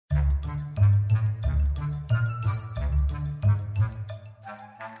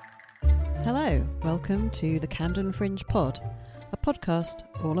Hello, welcome to the Camden Fringe Pod, a podcast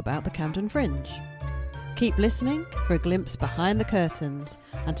all about the Camden Fringe. Keep listening for a glimpse behind the curtains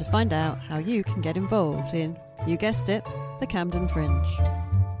and to find out how you can get involved in, you guessed it, the Camden Fringe.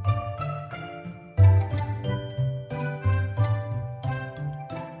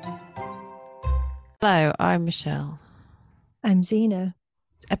 Hello, I'm Michelle. I'm Zena.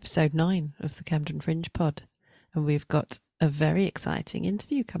 It's episode 9 of the Camden Fringe Pod, and we've got a very exciting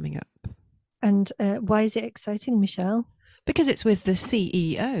interview coming up. And why is it exciting, Michelle? Because it's with the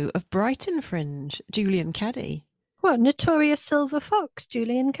CEO of Brighton Fringe, Julian Caddy. What, notorious silver fox,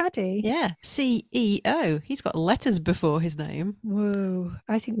 Julian Caddy? Yeah, CEO. He's got letters before his name. Whoa,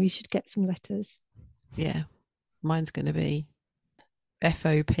 I think we should get some letters. Yeah, mine's going to be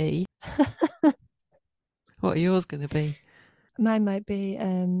FOP. What are yours going to be? Mine might be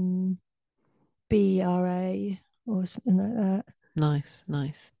BRA or something like that. Nice.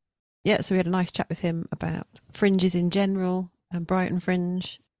 Yeah, so we had a nice chat with him about fringes in general and Brighton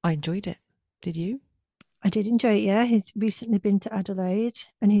Fringe. I enjoyed it. Did you? I did enjoy it, yeah. He's recently been to Adelaide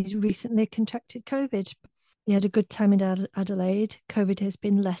and he's recently contracted COVID. He had a good time in Adelaide. COVID has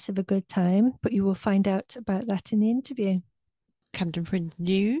been less of a good time, but you will find out about that in the interview. Camden Fringe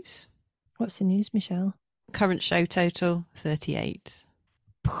news. What's the news, Michelle? Current show total, 38.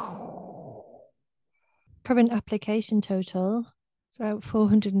 Current application total, about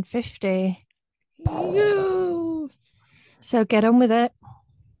 450. So get on with it.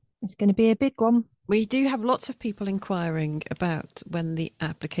 It's going to be a big one. We do have lots of people inquiring about when the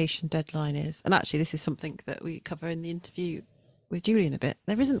application deadline is. And actually, this is something that we cover in the interview with Julian a bit.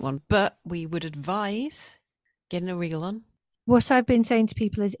 There isn't one, but we would advise getting a reel on. What I've been saying to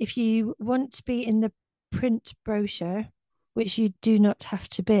people is if you want to be in the print brochure, which you do not have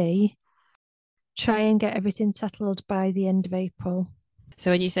to be, try and get everything settled by the end of April.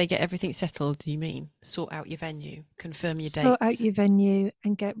 So when you say get everything settled, do you mean sort out your venue, confirm your dates? Sort out your venue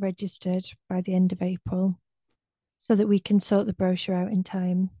and get registered by the end of April so that we can sort the brochure out in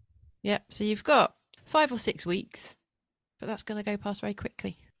time. Yep, so you've got 5 or 6 weeks, but that's going to go past very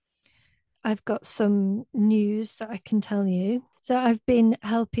quickly. I've got some news that I can tell you. So I've been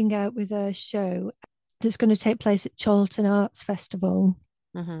helping out with a show that's going to take place at Chorlton Arts Festival.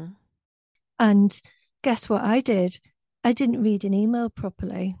 Mm-hmm. And guess what I did? I didn't read an email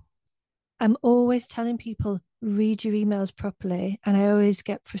properly. I'm always telling people, read your emails properly. And I always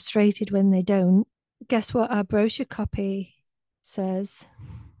get frustrated when they don't. Guess what our brochure copy says?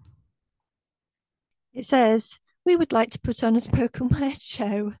 It says, we would like to put on a spoken word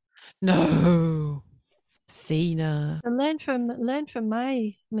show. No. Zena. And learn from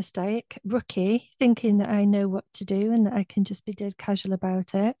my mistake, rookie, thinking that I know what to do and that I can just be dead casual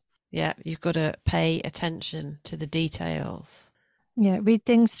about it. Yeah, you've got to pay attention to the details. Yeah, read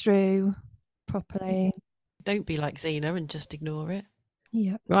things through properly. Don't be like Zena and just ignore it.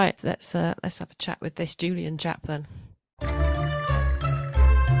 Yeah. Right, let's have a chat with this Julian chap then.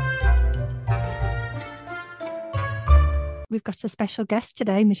 We've got a special guest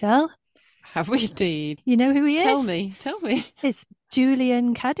today, Michelle. Have we indeed? You know who he is? Tell me. It's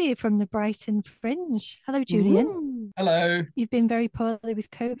Julian Caddy from the Brighton Fringe. Hello, Julian. Ooh. Hello. You've been very poorly with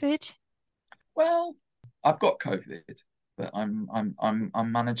COVID. Well, I've got COVID, but I'm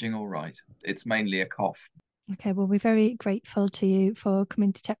managing all right. It's mainly a cough. Okay, well, we're very grateful to you for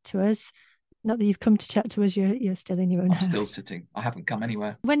coming to chat to us. Not that you've come to chat to us, you're still in your own house. I'm still sitting. I haven't come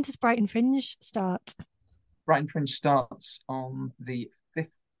anywhere. When does Brighton Fringe start? Brighton Fringe starts on the 5th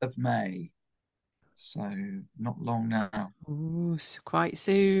of May. So not long now. Ooh, so quite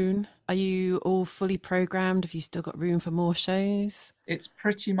soon. Are you all fully programmed? Have you still got room for more shows? It's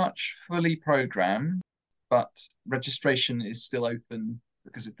pretty much fully programmed, but registration is still open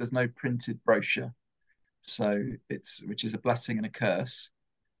because there's no printed brochure. So which is a blessing and a curse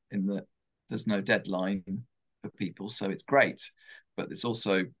in that there's no deadline for people. So it's great, but it's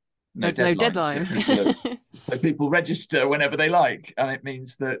also no deadline. So people register whenever they like. And it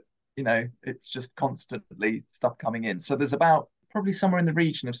means that, it's just constantly stuff coming in. So there's about probably somewhere in the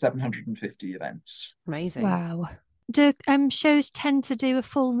region of 750 events. Amazing. Wow. Do shows tend to do a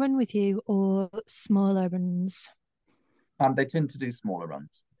full run with you or smaller runs? They tend to do smaller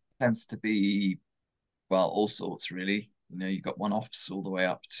runs. It tends to be, well, all sorts really. You've got one-offs all the way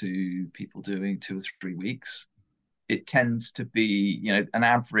up to people doing 2 or 3 weeks. It tends to be, an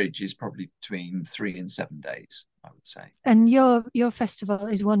average is probably between 3 and 7 days, I would say. And your festival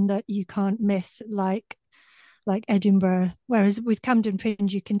is one that you can't miss, like Edinburgh. Whereas with Camden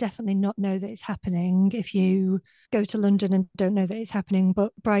Fringe, you can definitely not know that it's happening if you go to London and don't know that it's happening.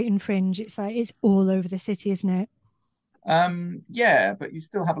 But Brighton Fringe, it's all over the city, isn't it? Yeah, but you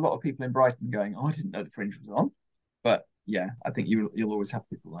still have a lot of people in Brighton going, "Oh, I didn't know the Fringe was on." But yeah, I think you'll always have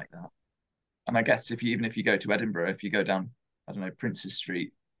people like that. And I guess even if you go to Edinburgh, if you go down, I don't know, Princes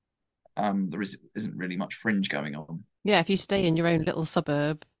Street, there isn't really much Fringe going on. Yeah, if you stay in your own little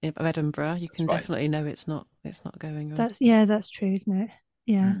suburb of Edinburgh, you That's can right. definitely know it's not going on. That's true, isn't it?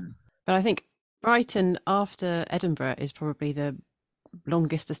 Yeah. But I think Brighton after Edinburgh is probably the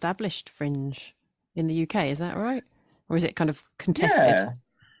longest established Fringe in the UK. Is that right? Or is it kind of contested? Yeah,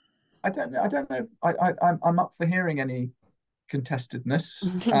 I don't know. I'm up for hearing any contestedness.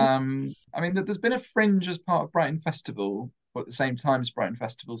 I mean, there's been a Fringe as part of Brighton Festival, or at the same time as Brighton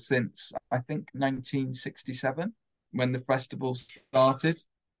Festival, since I think 1967 when the festival started.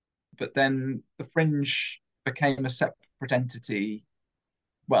 But then the Fringe became a separate entity.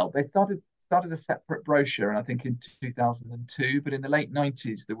 Well, they started a separate brochure, and I think in 2002. But in the late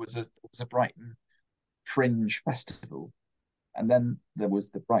 90s, there was a Brighton Fringe Festival, and then there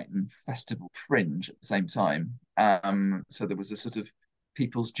was the Brighton Festival Fringe at the same time. So there was a sort of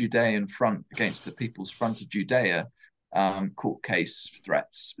People's Judean Front against the People's Front of Judea, court case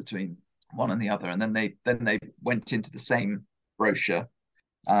threats between one and the other, and then they went into the same brochure,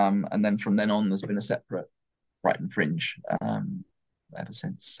 and then from then on, there's been a separate Brighton Fringe ever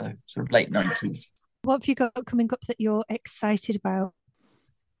since. So sort of late 90s. What have you got coming up that you're excited about?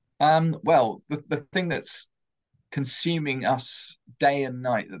 Well, the thing that's consuming us day and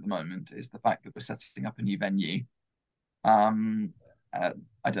night at the moment is the fact that we're setting up a new venue. I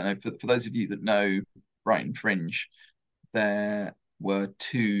don't know, for those of you that know Brighton Fringe, there were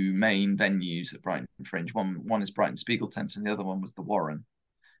two main venues at Brighton Fringe. One is Brighton Spiegel Tent, and the other one was the Warren.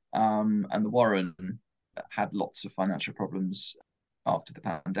 And the Warren had lots of financial problems after the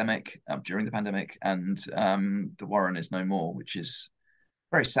pandemic, during the pandemic, and the Warren is no more, which is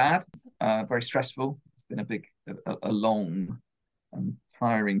very sad, very stressful. It's been a long and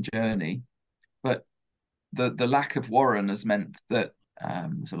tiring journey, but the lack of Warren has meant that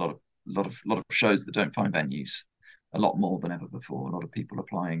there's a lot of shows that don't find venues, a lot more than ever before. A lot of people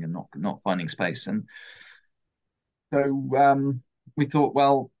applying and not finding space, and so we thought,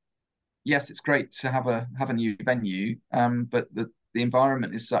 well, yes, it's great to have a new venue, but the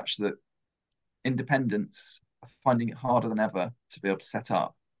environment is such that independents are finding it harder than ever to be able to set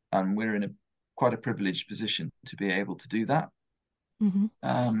up, and we're in quite a privileged position to be able to do that,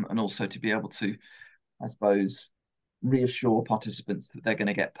 and also to be able to, I suppose, reassure participants that they're going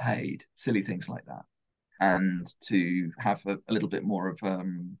to get paid, silly things like that, and to have a little bit more of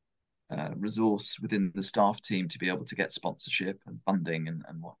resource within the staff team to be able to get sponsorship and funding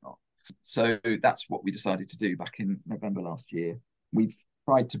and whatnot. So that's what we decided to do back in November last year. We've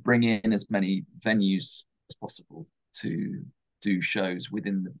tried to bring in as many venues as possible to do shows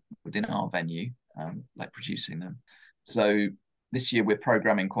within our venue, like producing them. So this year we're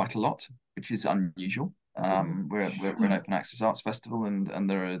programming quite a lot, which is unusual. We're an open access arts festival,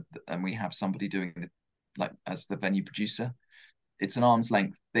 and we have somebody doing as the venue producer. It's an arm's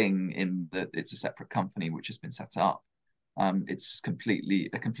length thing in that it's a separate company which has been set up. It's a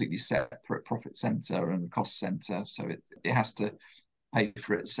completely separate profit center and cost center, so it has to pay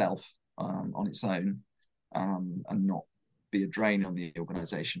for itself on its own, and not be a drain on the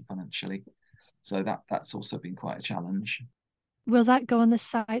organisation financially. So that's also been quite a challenge. Will that go on the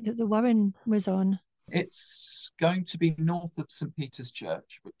site that the Warren was on? It's going to be north of St. Peter's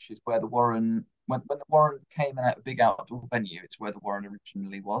Church, which is where the Warren, when the Warren came in at a big outdoor venue, it's where the Warren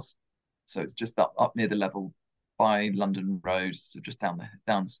originally was. So it's just up near the level by London Road, so just down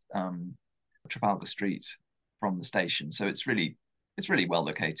Trafalgar Street from the station. So it's really well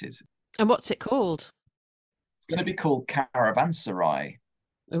located. And what's it called? It's going to be called Caravanserai.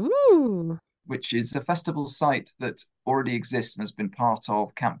 Ooh. Which is a festival site that already exists and has been part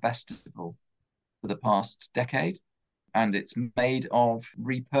of Camp Festival for the past decade. And it's made of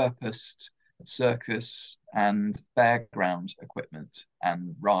repurposed circus and fairground equipment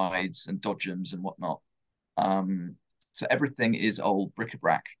and rides and dodgems and whatnot. So everything is old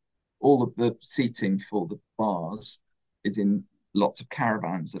bric-a-brac. All of the seating for the bars is in lots of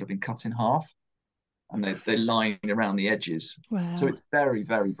caravans that have been cut in half, and they're lying around the edges. Wow. So it's very,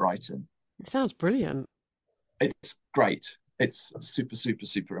 very Brighton. It sounds brilliant. It's great. It's super, super,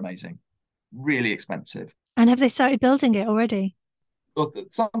 super amazing. Really expensive. And have they started building it already? Well,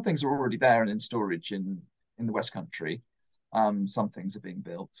 some things are already there and in storage in the West Country. Some things are being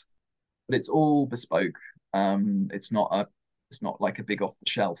built, but it's all bespoke. It's not like a big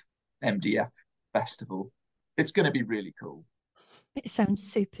off-the-shelf MDF festival. It's going to be really cool. It sounds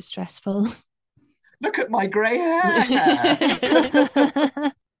super stressful. Look at my grey hair.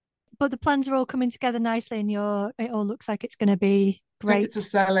 But the plans are all coming together nicely, and it all looks like it's going to be great. Tickets are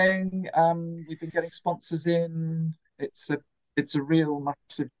selling. We've been getting sponsors in. It's a real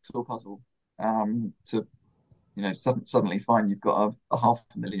massive jigsaw puzzle. To suddenly find you've got a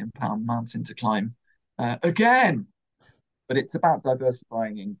 £500,000 mountain to climb again. But it's about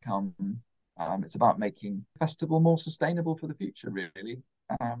diversifying income. It's about making the festival more sustainable for the future, really.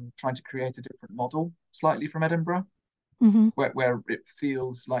 Trying to create a different model, slightly from Edinburgh, where it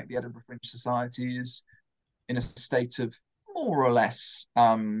feels like the Edinburgh Fringe Society is in a state of more or less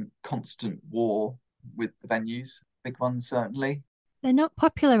constant war with the venues, big ones certainly. They're not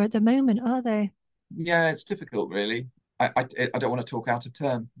popular at the moment, are they? Yeah, it's difficult, really. I don't want to talk out of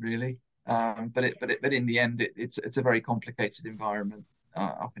turn, really. But in the end, it's a very complicated environment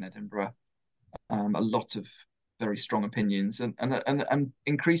up in Edinburgh. A lot of very strong opinions, and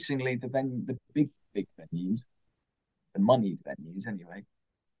increasingly the big venues, the moneyed venues anyway.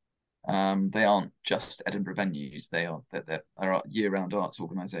 They aren't just Edinburgh venues. There are year-round arts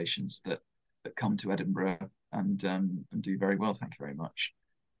organisations that come to Edinburgh and do very well. Thank you very much.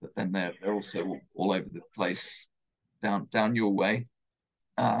 But then they're also all over the place, down your way,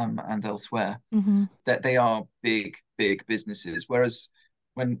 and elsewhere. That they are big businesses. Whereas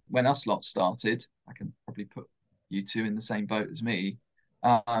when us lot started, I can probably put you two in the same boat as me.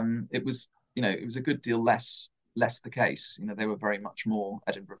 It was a good deal less the case. They were very much more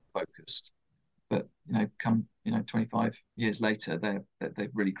Edinburgh focused. But 25 years later,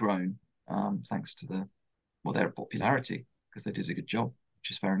 they've really grown thanks to their popularity, because they did a good job, which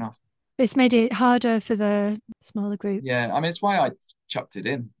is fair enough. It's made it harder for the smaller groups. Yeah, I mean, it's why I chucked it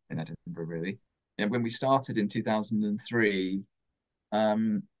in Edinburgh, really. When we started in 2003,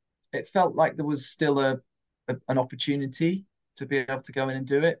 it felt like there was still an opportunity to be able to go in and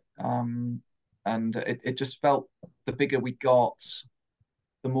do it. And it just felt the bigger we got,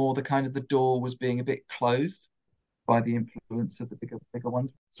 the more the door was being a bit closed by the influence of the bigger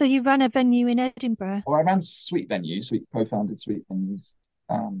ones. So you ran a venue in Edinburgh? Well, I ran Sweet Venues. We co-founded Sweet Venues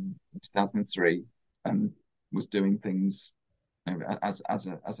in 2003, and was doing things as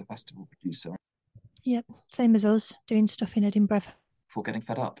a festival producer. Yep, same as us, doing stuff in Edinburgh. Before getting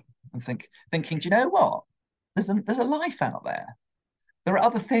fed up and thinking, do you know what? There's a life out there. There are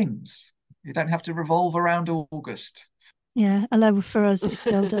other things. You don't have to revolve around August. Yeah, although for us it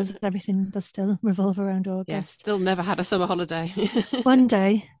still does. Everything does still revolve around August. Yeah, still never had a summer holiday. One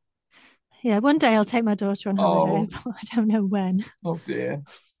day I'll take my daughter on holiday, but I don't know when. Oh dear.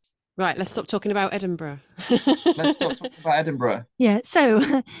 Right, let's stop talking about Edinburgh. Let's stop talking about Edinburgh. Yeah,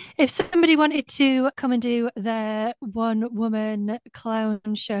 so if somebody wanted to come and do their one-woman clown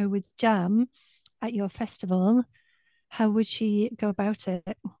show with Jam at your festival, how would she go about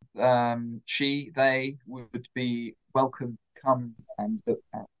it? They would be welcome to come and look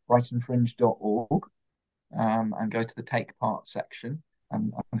at brightonfringe.org and go to the Take Part section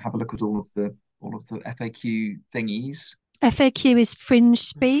and have a look at all of the FAQ thingies. FAQ is Fringe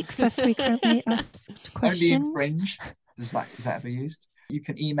speak for frequently asked questions. Only in Fringe. Is that ever used? You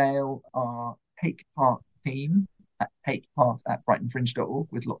can email our Take Part team at takepart@brightonfringe.org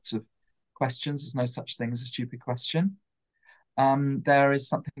with lots of questions. There's no such thing as a stupid question. There is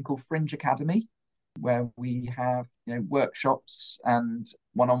something called Fringe Academy, where we have workshops and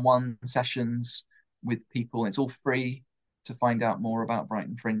one-on-one sessions with people. It's all free to find out more about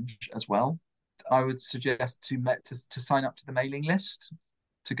Brighton Fringe as well. I would suggest to sign up to the mailing list,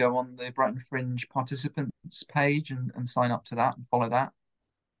 to go on the Brighton Fringe participants page and sign up to that and follow that.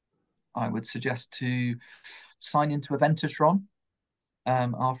 I would suggest to sign into Eventatron,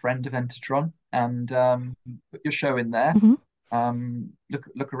 our friend Eventatron, and put your show in there.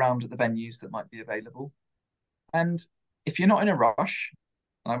 Look around at the venues that might be available. And if you're not in a rush,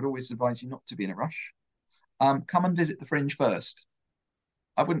 and I would always advise you not to be in a rush, come and visit the Fringe first.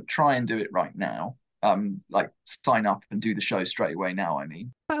 I wouldn't try and do it right now. Like sign up and do the show straight away now, I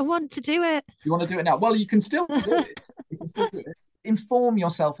mean. But I want to do it. You want to do it now? Well, you can still do it. You can still do it. Inform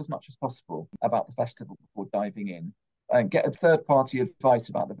yourself as much as possible about the festival before diving in. And get a third-party advice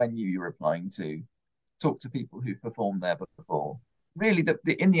about the venue you're applying to. Talk to people who've performed there before. Really,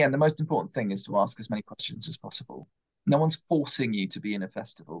 in the end, the most important thing is to ask as many questions as possible. No one's forcing you to be in a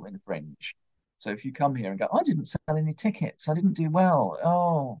festival, in a Fringe. So if you come here and go, I didn't sell any tickets, I didn't do well,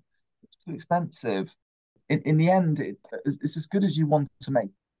 oh, it's too expensive. In the end, it's as good as you want to make.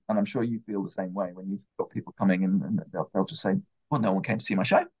 And I'm sure you feel the same way when you've got people coming in and they'll just say, well, no one came to see my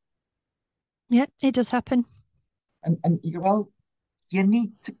show. Yeah, it does happen. And you go, well, you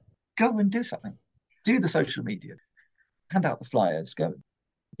need to go and do something. Do the social media, hand out the flyers, go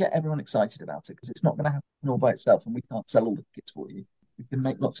get everyone excited about it, because it's not going to happen all by itself, and we can't sell all the tickets for you. we can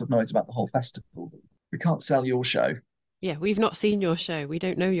make lots of noise about the whole festival, but we can't sell your show. Yeah, we've not seen your show. We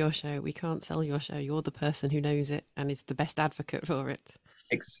don't know your show. We can't sell your show. You're the person who knows it and is the best advocate for it.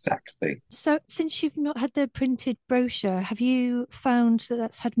 Exactly. So, since you've not had the printed brochure, have you found that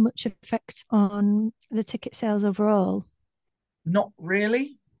that's had much effect on the ticket sales overall? Not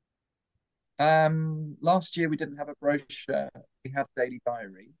really. Last year we didn't have a brochure. We had a daily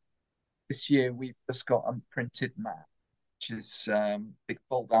diary. This year we've just got a printed map, which is big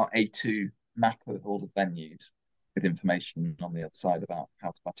fold out A2 map of all the venues with information on the other side about how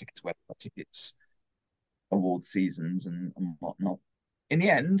to buy tickets, where to buy tickets, award seasons and whatnot. In the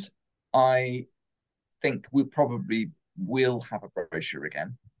end, I think we probably will have a brochure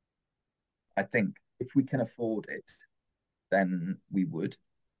again. I think if we can afford it, then we would.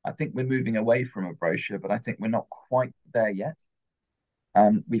 I think we're moving away from a brochure, but I think we're not quite there yet.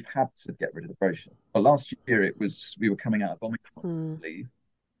 We've had to get rid of the brochure. But last year we were coming out of Omicron, I believe.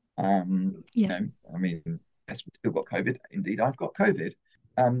 You know, I mean, yes, we've still got COVID. Indeed, I've got COVID.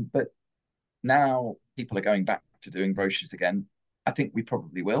 But now people are going back to doing brochures again. I think we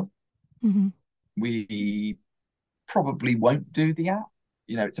probably will. Mm-hmm. We probably won't do the app.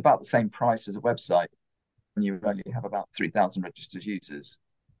 You know, it's about the same price as a website, and you only have about 3,000 registered users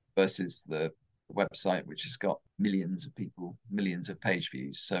versus the website, which has got millions of people, millions of page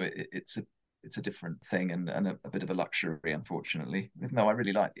views. So it's a different thing and a bit of a luxury, unfortunately. Even though I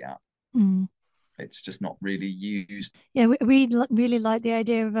really like the app, it's just not really used. Yeah, we really like the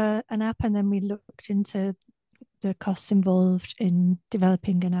idea of an app, and then we looked into the costs involved in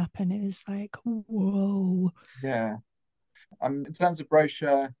developing an app, and it was like, whoa. Yeah. In terms of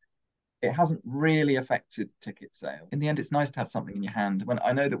brochure, it hasn't really affected ticket sale. In the end, it's nice to have something in your hand.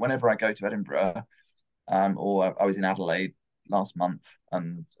 I know that whenever I go to Edinburgh, or I was in Adelaide last month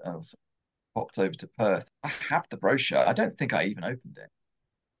and popped over to Perth, I have the brochure. I don't think I even opened it.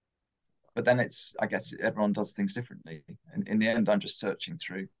 But then I guess everyone does things differently. And in the end, I'm just searching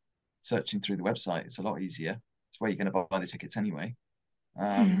through the website. It's a lot easier. It's where you're going to buy the tickets anyway.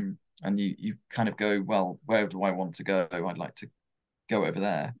 And you kind of go, well, where do I want to go? I'd like to go over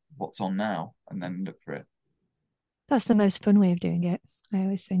there. What's on now? And then look for it. That's the most fun way of doing it, I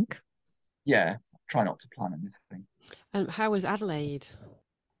always think. Yeah, try not to plan anything. And how was Adelaide?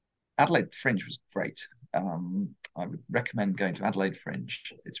 Adelaide Fringe was great. I would recommend going to Adelaide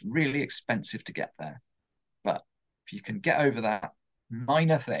Fringe. It's really expensive to get there, but if you can get over that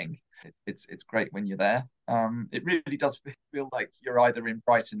minor thing, it's great when you're there. It really does feel like you're either in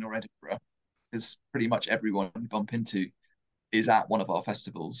Brighton or Edinburgh, because pretty much everyone you bump into is at one of our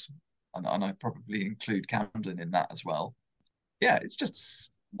festivals, and I probably include Camden in that as well. Yeah, it's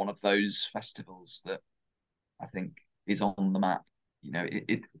just one of those festivals that I think is on the map. You know,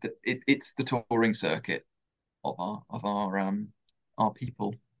 it's the touring circuit of our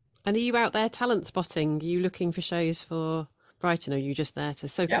people. And are you out there talent spotting? Are you looking for shows for Brighton, or are you just there to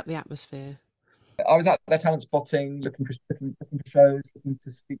soak up the atmosphere? I was out there talent spotting, looking for shows, looking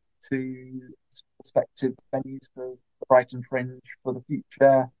to speak to prospective venues for the Brighton Fringe for the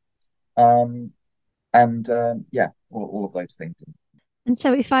future, all of those things. And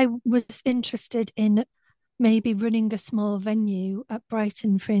so, if I was interested in maybe running a small venue at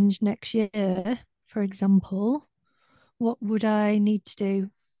Brighton Fringe next year, for example, what would I need to do?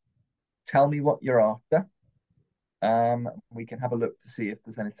 Tell me what you're after. We can have a look to see if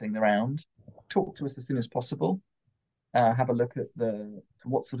there's anything around. Talk to us as soon as possible. Have a look at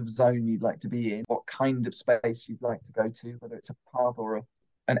what sort of zone you'd like to be in, what kind of space you'd like to go to, whether it's a pub or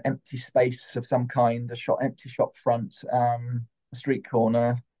an empty space of some kind, empty shop front, a street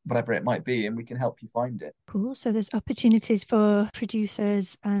corner, whatever it might be, and we can help you find it. Cool. So there's opportunities for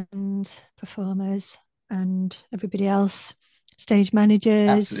producers and performers and everybody else, stage managers,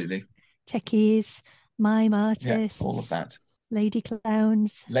 absolutely, techies, mime artists, all of that. Lady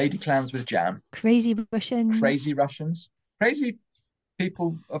clowns with jam, crazy Russians, crazy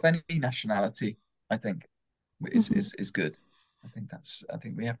people of any nationality. I think is good. I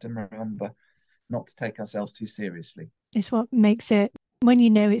think we have to remember not to take ourselves too seriously. It's what makes it, when you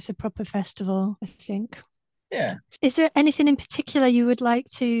know it's a proper festival, I think. Yeah. Is there anything in particular you would like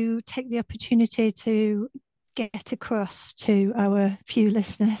to take the opportunity to get across to our few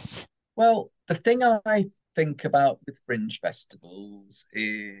listeners? Well, the thing I think about with Fringe festivals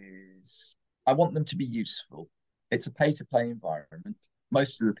is I want them to be useful. It's a pay-to-play environment.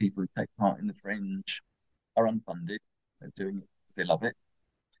 Most of the people who take part in the Fringe are unfunded. They're doing it because they love it.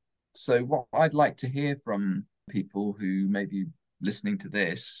 So what I'd like to hear from people who may be listening to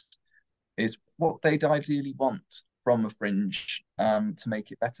this is what they'd ideally want from a Fringe to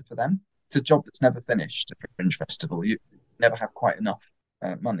make it better for them. It's a job that's never finished at a Fringe festival. never have quite enough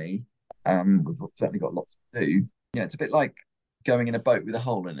money. We've certainly got lots to do. Yeah, it's a bit like going in a boat with a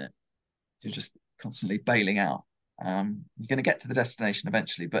hole in it. You're just constantly bailing out. You're going to get to the destination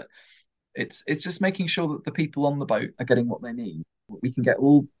eventually, but it's just making sure that the people on the boat are getting what they need. We can get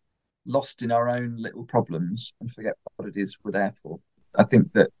all lost in our own little problems and forget what it is we're there for. I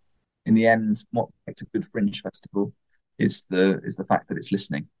think that in the end, what makes a good Fringe festival is the fact that it's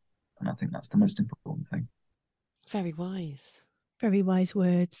listening, and I think that's the most important thing. Very wise. Very wise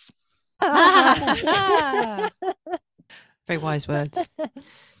words. Very wise words.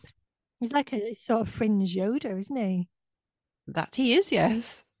 He's like a sort of Fringe Yoda, isn't he? That he is,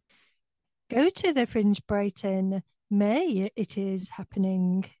 yes. Go to the Fringe Brighton. May it is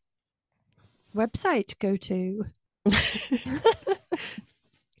happening. Website go to.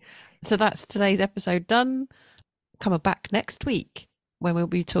 So that's today's episode done. Come back next week when we'll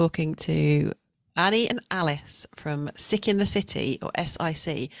be talking to Annie and Alice from Sick in the City, or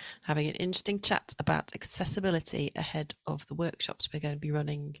SIC, having an interesting chat about accessibility ahead of the workshops we're going to be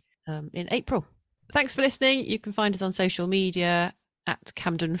running in April. Thanks for listening. You can find us on social media at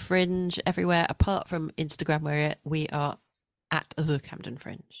Camden Fringe everywhere apart from Instagram, where we are at the Camden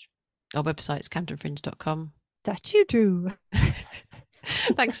Fringe. Our website's camdenfringe.com. That you do.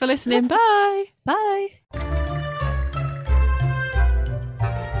 Thanks for listening. Bye. Bye.